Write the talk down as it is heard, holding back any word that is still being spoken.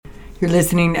You're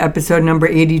listening to episode number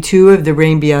 82 of the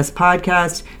Brain BS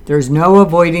podcast. There's no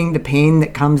avoiding the pain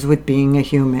that comes with being a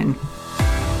human.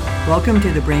 Welcome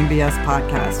to the Brain BS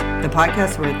podcast, the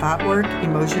podcast where thought work,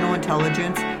 emotional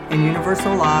intelligence, and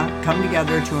universal law come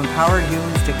together to empower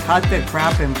humans to cut the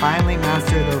crap and finally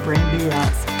master their brain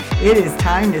BS. It is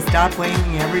time to stop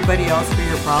blaming everybody else for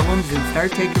your problems and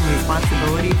start taking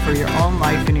responsibility for your own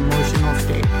life and emotional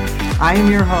state. I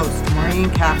am your host, Maureen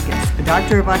Kafkas, a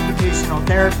doctor of occupational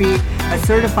therapy, a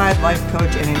certified life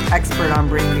coach, and an expert on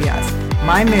brain BS.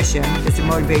 My mission is to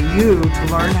motivate you to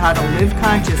learn how to live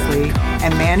consciously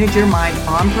and manage your mind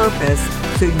on purpose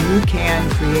so you can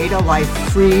create a life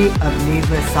free of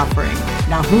needless suffering.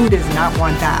 Now, who does not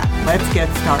want that? Let's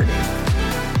get started.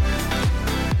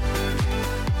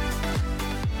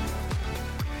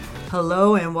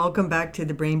 Hello and welcome back to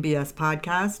the Brain BS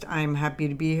podcast. I'm happy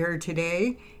to be here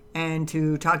today and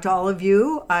to talk to all of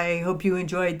you. I hope you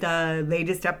enjoyed the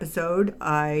latest episode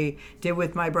I did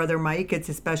with my brother Mike. It's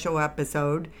a special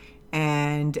episode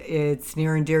and it's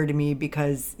near and dear to me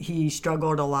because he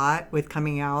struggled a lot with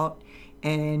coming out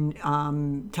and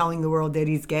telling the world that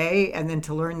he's gay, and then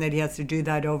to learn that he has to do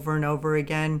that over and over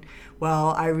again. Well,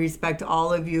 I respect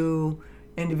all of you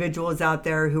individuals out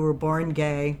there who were born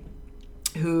gay,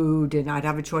 who did not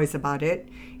have a choice about it,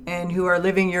 and who are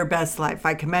living your best life.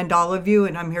 I commend all of you,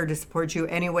 and I'm here to support you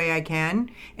any way I can.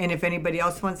 And if anybody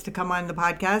else wants to come on the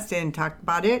podcast and talk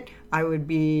about it, I would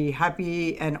be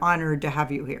happy and honored to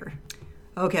have you here.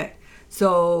 Okay,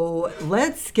 so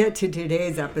let's get to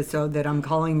today's episode that I'm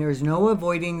calling There's No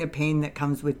Avoiding the Pain That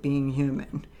Comes with Being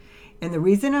Human. And the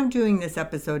reason I'm doing this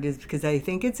episode is because I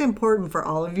think it's important for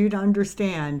all of you to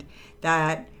understand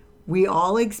that we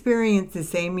all experience the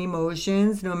same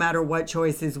emotions no matter what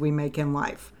choices we make in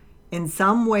life. In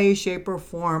some way, shape, or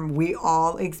form, we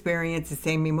all experience the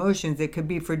same emotions. It could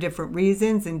be for different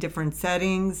reasons in different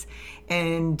settings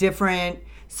and different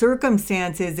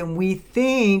circumstances. And we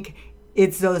think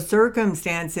it's those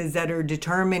circumstances that are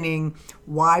determining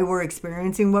why we're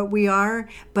experiencing what we are.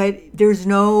 But there's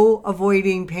no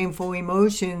avoiding painful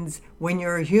emotions when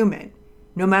you're a human,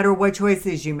 no matter what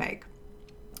choices you make.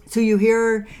 So you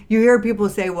hear people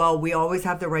say, well, we always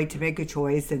have the right to make a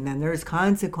choice, and then there's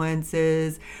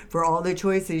consequences for all the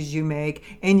choices you make.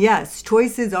 And yes,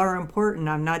 choices are important.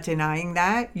 I'm not denying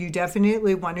that. You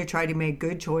definitely want to try to make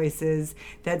good choices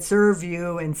that serve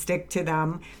you and stick to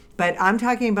them. But I'm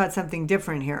talking about something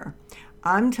different here.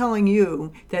 I'm telling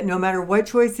you that no matter what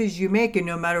choices you make and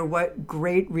no matter what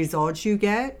great results you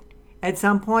get, at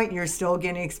some point you're still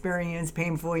going to experience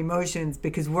painful emotions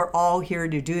because we're all here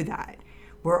to do that.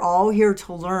 We're all here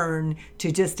to learn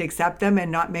to just accept them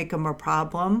and not make them a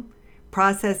problem,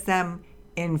 process them,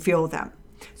 and feel them.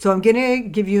 So I'm going to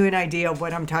give you an idea of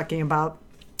what I'm talking about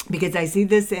because I see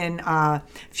this in a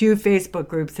few Facebook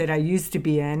groups that I used to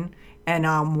be in and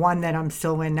one that I'm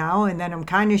still in now. And then I'm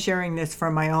kind of sharing this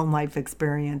from my own life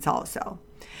experience also.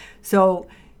 So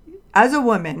as a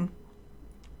woman,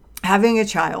 having a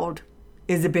child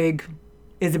is a big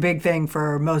thing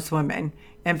for most women.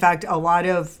 In fact, a lot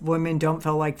of women don't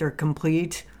feel like they're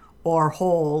complete or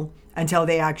whole until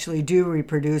they actually do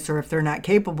reproduce, or if they're not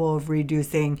capable of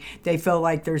reducing, they feel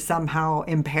like they're somehow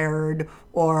impaired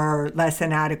or less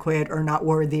than adequate or not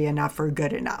worthy enough or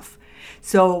good enough.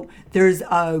 So there's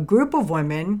a group of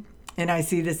women, and I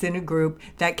see this in a group,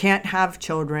 that can't have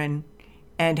children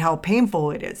and how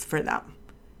painful it is for them,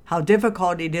 how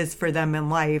difficult it is for them in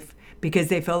life because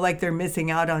they feel like they're missing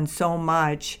out on so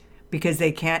much because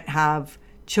they can't have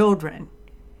children.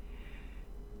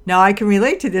 Now, I can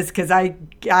relate to this because I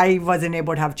wasn't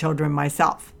able to have children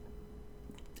myself.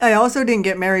 I also didn't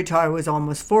get married till I was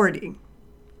almost 40.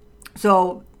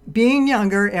 So being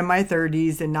younger in my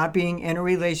 30s and not being in a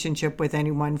relationship with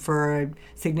anyone for a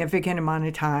significant amount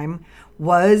of time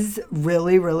was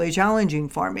really, really challenging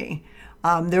for me.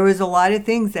 There was a lot of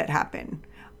things that happened.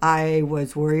 I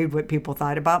was worried what people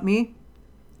thought about me.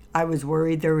 I was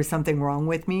worried there was something wrong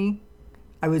with me.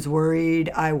 I was worried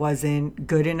I wasn't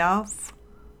good enough.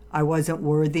 I wasn't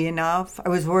worthy enough. I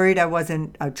was worried I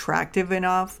wasn't attractive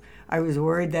enough. I was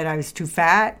worried that I was too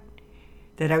fat,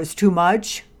 that I was too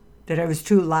much, that I was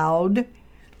too loud.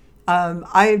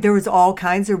 There was all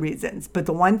kinds of reasons. But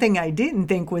the one thing I didn't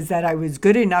think was that I was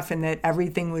good enough and that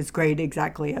everything was great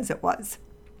exactly as it was.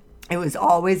 It was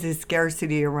always a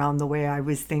scarcity around the way I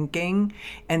was thinking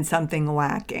and something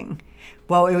lacking.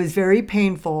 Well, it was very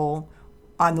painful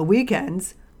on the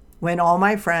weekends when all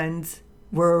my friends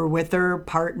were with their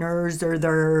partners or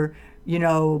their,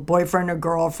 boyfriend or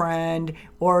girlfriend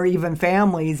or even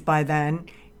families by then.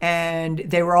 And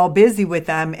they were all busy with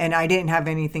them and I didn't have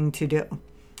anything to do.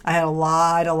 I had a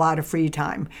lot of free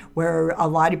time where a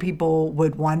lot of people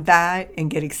would want that and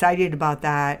get excited about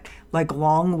that. Like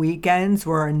long weekends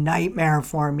were a nightmare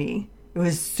for me. It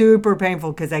was super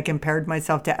painful because I compared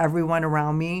myself to everyone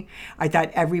around me. I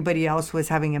thought everybody else was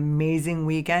having amazing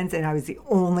weekends and I was the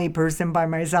only person by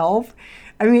myself.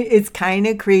 I mean, it's kind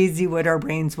of crazy what our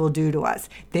brains will do to us.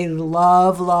 They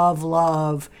love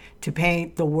to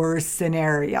paint the worst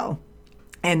scenario,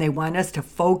 and they want us to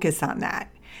focus on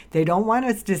that. They don't want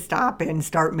us to stop and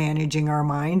start managing our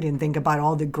mind and think about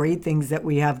all the great things that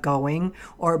we have going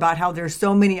or about how there's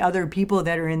so many other people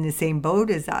that are in the same boat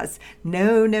as us.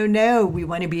 No. We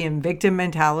want to be in victim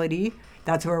mentality.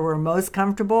 That's where we're most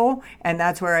comfortable. And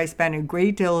that's where I spent a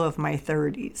great deal of my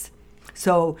 30s.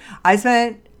 So I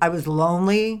was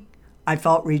lonely. I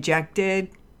felt rejected.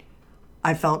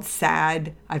 I felt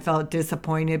sad. I felt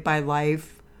disappointed by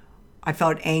life. I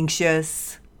felt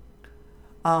anxious.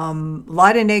 A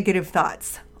lot of negative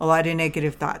thoughts.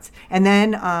 And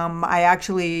then I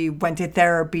actually went to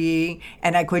therapy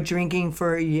and I quit drinking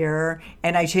for a year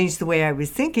and I changed the way I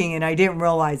was thinking, and I didn't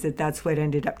realize that that's what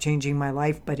ended up changing my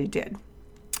life, but it did.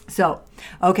 So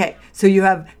you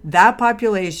have that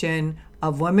population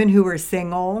of women who are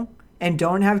single and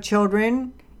don't have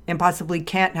children and possibly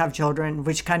can't have children,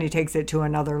 which kind of takes it to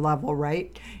another level,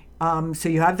 right? So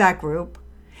you have that group.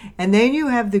 And then you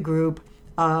have the group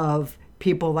of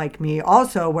people like me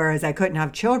also, whereas I couldn't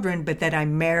have children, but that I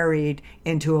married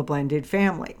into a blended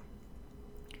family.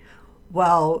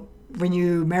 Well, when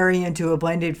you marry into a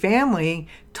blended family,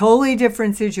 totally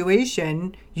different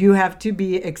situation. You have to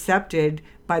be accepted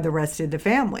by the rest of the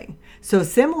family. So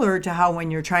similar to how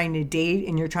when you're trying to date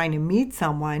and you're trying to meet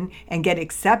someone and get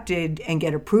accepted and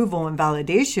get approval and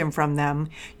validation from them,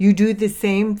 you do the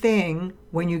same thing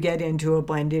when you get into a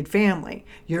blended family.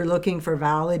 You're looking for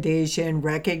validation,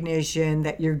 recognition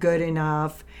that you're good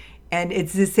enough. And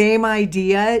it's the same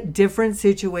idea, different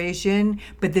situation,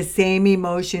 but the same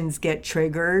emotions get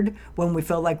triggered when we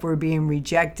feel like we're being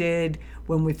rejected,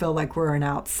 when we feel like we're an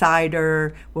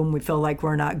outsider, when we feel like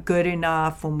we're not good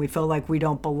enough, when we feel like we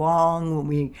don't belong, when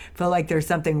we feel like there's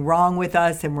something wrong with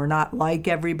us and we're not like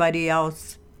everybody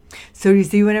else. So you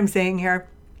see what I'm saying here?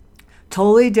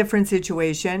 Totally different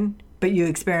situation, but you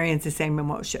experience the same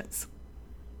emotions.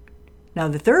 Now,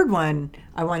 the third one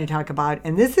I want to talk about,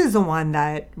 and this is the one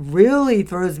that really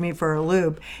throws me for a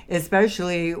loop,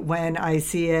 especially when I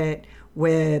see it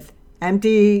with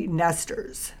empty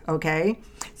nesters, okay?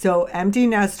 So empty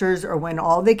nesters are when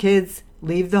all the kids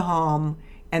leave the home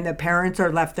and the parents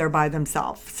are left there by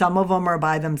themselves. Some of them are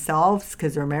by themselves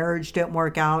because their marriage didn't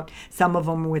work out. Some of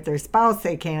them are with their spouse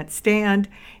they can't stand.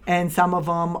 And some of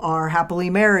them are happily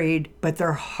married, but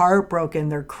they're heartbroken,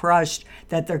 they're crushed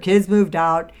that their kids moved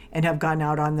out and have gone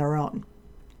out on their own.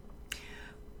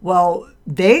 Well,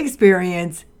 they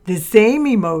experience the same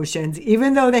emotions,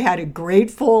 even though they had a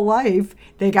great full life.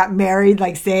 They got married,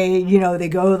 like say, they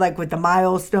go like with the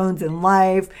milestones in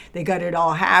life. They got it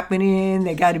all happening.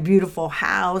 They got a beautiful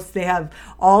house. They have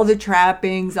all the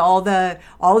trappings, all the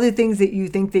things that you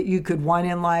think that you could want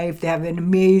in life. They have an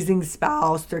amazing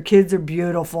spouse. Their kids are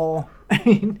beautiful. I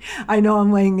mean, I know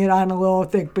I'm laying it on a little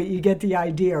thick, but you get the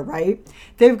idea, right?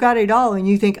 They've got it all, and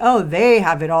you think, oh, they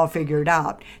have it all figured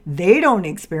out. They don't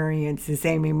experience the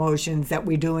same emotions that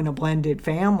we do in a blended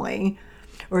family,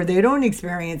 or they don't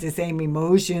experience the same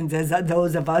emotions as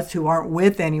those of us who aren't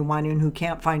with anyone and who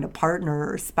can't find a partner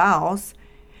or spouse.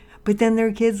 But then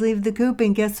their kids leave the coop,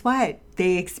 and guess what?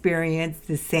 They experience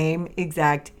the same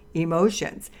exact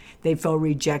emotions. They feel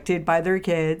rejected by their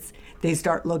kids. They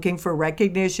start looking for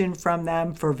recognition from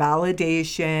them, for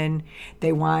validation.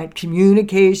 They want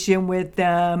communication with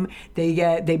them.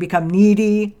 They become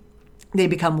needy. They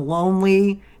become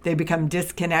lonely. They become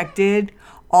disconnected.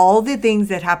 All the things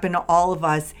that happen to all of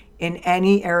us in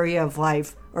any area of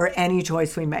life or any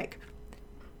choice we make.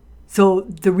 So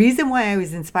the reason why I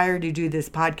was inspired to do this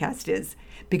podcast is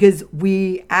because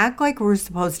we act like we're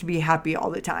supposed to be happy all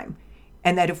the time.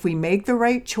 And that if we make the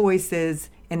right choices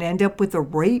and end up with the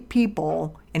right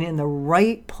people and in the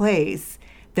right place,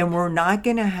 then we're not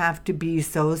going to have to be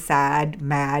so sad,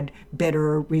 mad,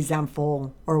 bitter,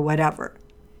 resentful, or whatever.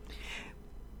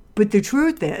 But the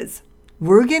truth is,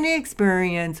 we're going to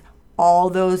experience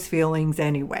all those feelings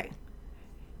anyway.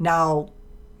 Now,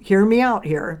 hear me out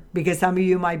here, because some of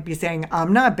you might be saying,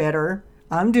 I'm not bitter.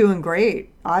 I'm doing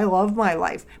great. I love my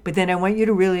life. But then I want you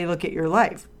to really look at your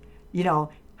life.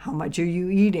 How much are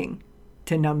you eating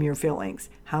to numb your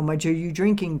feelings? How much are you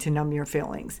drinking to numb your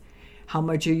feelings? How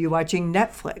much are you watching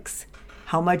Netflix?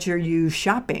 How much are you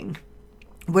shopping?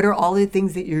 What are all the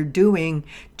things that you're doing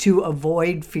to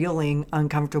avoid feeling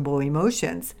uncomfortable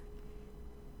emotions?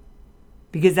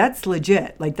 because that's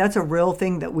legit. Like, that's a real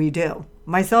thing that we do.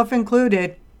 Myself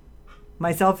included.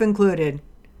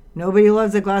 Nobody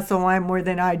loves a glass of wine more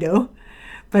than I do.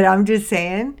 But I'm just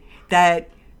saying that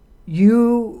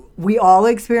we all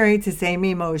experience the same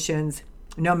emotions,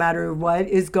 no matter what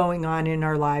is going on in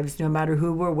our lives, no matter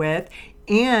who we're with.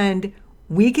 And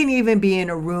we can even be in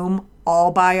a room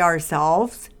all by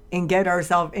ourselves and get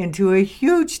ourselves into a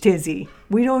huge tizzy.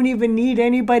 We don't even need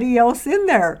anybody else in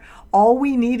there. All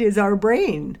we need is our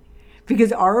brain,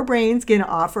 because our brain's going to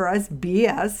offer us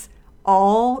BS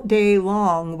all day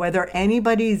long, whether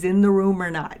anybody's in the room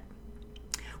or not.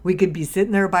 We could be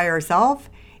sitting there by ourselves,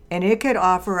 and it could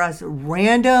offer us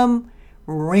random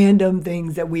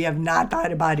things that we have not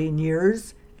thought about in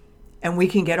years. And we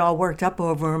can get all worked up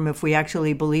over them if we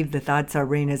actually believe the thoughts our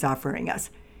brain is offering us.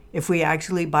 If we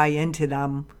actually buy into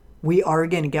them, we are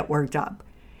going to get worked up.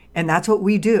 And that's what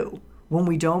we do when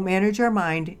we don't manage our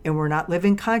mind and we're not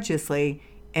living consciously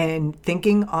and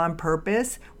thinking on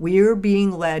purpose. We are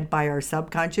being led by our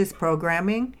subconscious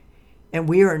programming, and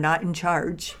we are not in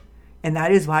charge. And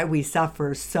that is why we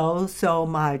suffer so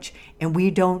much, and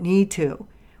we don't need to.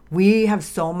 We have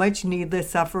so much needless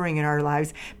suffering in our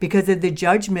lives because of the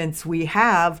judgments we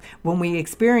have when we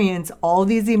experience all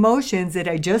these emotions that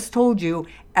I just told you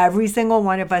every single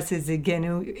one of us is going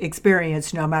to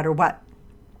experience no matter what.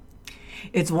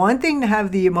 It's one thing to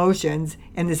have the emotions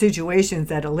and the situations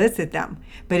that elicit them,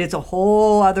 but it's a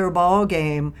whole other ball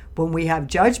game when we have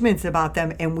judgments about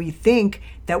them and we think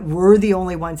that we're the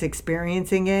only ones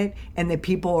experiencing it and the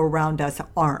people around us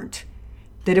aren't.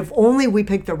 That if only we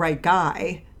picked the right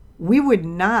guy, we would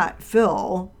not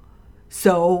feel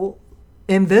so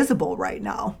invisible right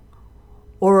now.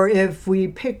 Or if we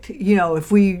picked,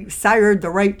 if we sired the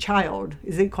right child,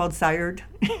 is it called sired?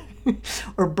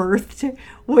 Or birthed,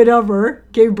 whatever,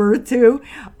 gave birth to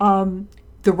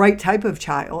the right type of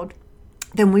child,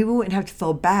 then we wouldn't have to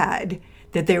feel bad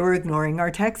that they were ignoring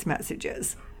our text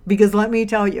messages. Because let me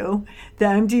tell you, the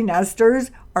empty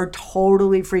nesters are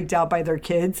totally freaked out by their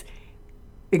kids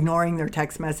ignoring their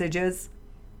text messages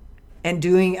and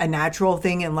doing a natural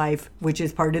thing in life, which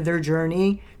is part of their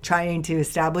journey, trying to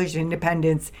establish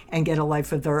independence and get a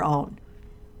life of their own.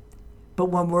 But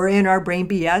when we're in our brain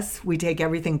BS, we take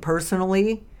everything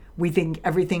personally. We think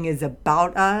everything is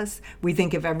about us. We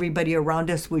think if everybody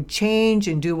around us would change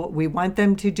and do what we want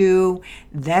them to do,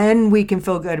 then we can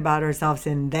feel good about ourselves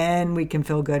and then we can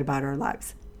feel good about our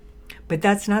lives. But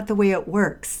that's not the way it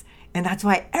works. And that's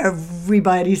why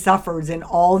everybody suffers in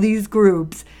all these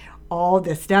groups, all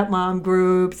the stepmom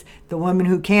groups, the women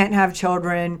who can't have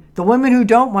children, the women who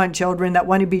don't want children that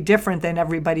want to be different than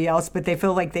everybody else, but they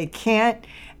feel like they can't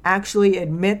actually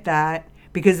admit that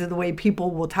because of the way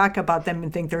people will talk about them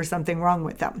and think there's something wrong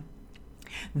with them.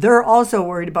 They're also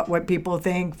worried about what people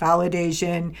think,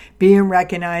 validation, being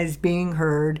recognized, being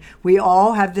heard. We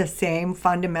all have the same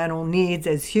fundamental needs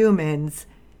as humans,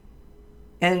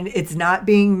 and it's not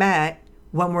being met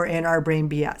when we're in our brain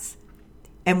BS.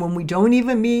 And when we don't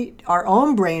even meet our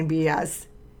own brain BS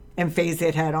and face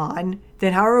it head on,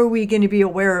 then how are we going to be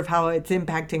aware of how it's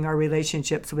impacting our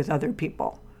relationships with other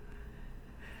people?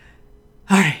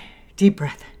 All right, deep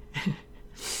breath.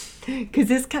 Because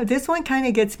this one kind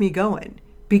of gets me going.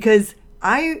 Because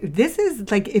this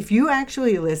is like, if you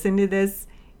actually listen to this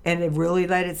and really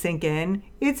let it sink in,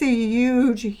 it's a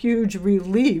huge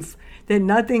relief that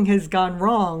nothing has gone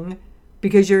wrong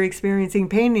because you're experiencing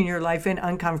pain in your life and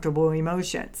uncomfortable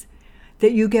emotions.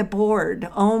 That you get bored.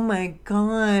 Oh my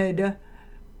God.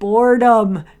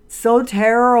 Boredom. So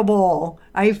terrible.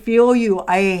 I feel you.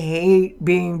 I hate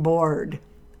being bored.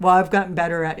 Well, I've gotten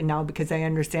better at it now because I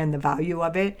understand the value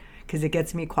of it, because it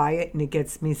gets me quiet and it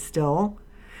gets me still.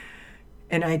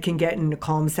 And I can get in a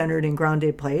calm, centered, and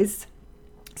grounded place.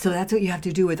 So that's what you have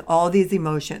to do with all these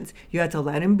emotions. You have to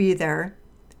let them be there.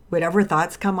 Whatever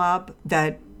thoughts come up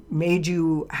that made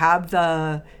you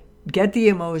get the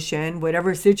emotion,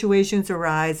 whatever situations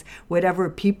arise, whatever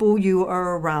people you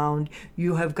are around,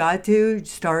 you have got to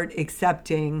start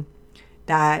accepting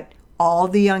that all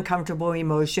the uncomfortable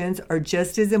emotions are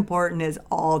just as important as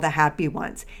all the happy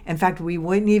ones. In fact, we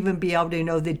wouldn't even be able to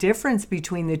know the difference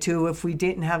between the two if we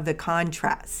didn't have the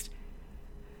contrast.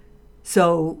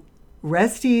 So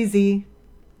rest easy.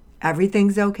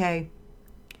 Everything's okay.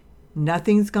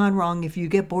 Nothing's gone wrong if you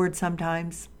get bored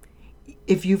sometimes.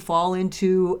 If you fall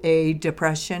into a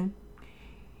depression,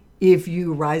 if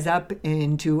you rise up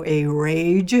into a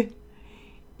rage,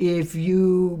 if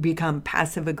you become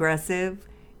passive aggressive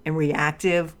and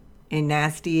reactive and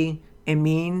nasty and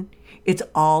mean, it's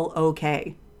all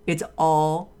okay. It's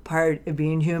all part of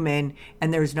being human.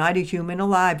 And there's not a human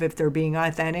alive, if they're being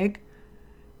authentic,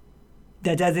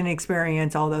 that doesn't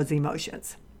experience all those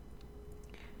emotions.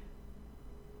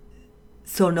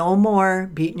 So no more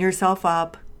beating yourself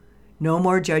up, no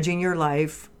more judging your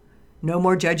life, no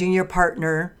more judging your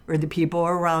partner or the people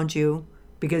around you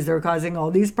because they're causing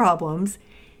all these problems.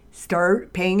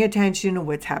 Start paying attention to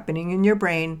what's happening in your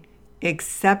brain.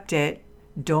 Accept it.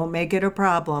 Don't make it a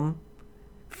problem.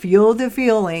 Feel the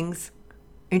feelings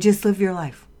and just live your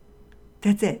life.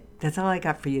 That's it. That's all I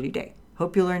got for you today.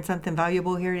 Hope you learned something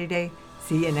valuable here today.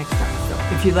 See you next time. So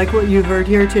if you like what you heard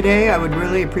here today, I would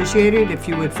really appreciate it if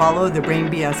you would follow the Brain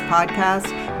BS podcast,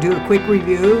 do a quick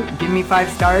review, give me 5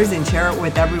 stars, and share it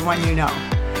with everyone you know.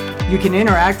 You can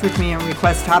interact with me and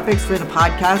request topics for the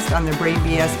podcast on the Brain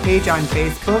BS page on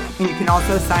Facebook, and you can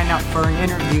also sign up for an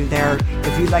interview there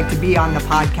if you'd like to be on the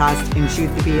podcast and shoot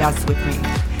the BS with me.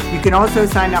 You can also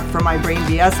sign up for my Brain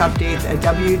BS updates at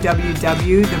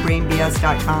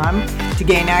www.thebrainbs.com to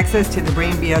gain access to the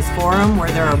Brain BS forum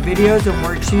where there are videos and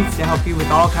worksheets to help you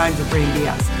with all kinds of Brain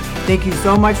BS. Thank you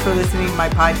so much for listening to my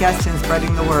podcast and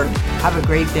spreading the word. Have a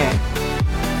great day.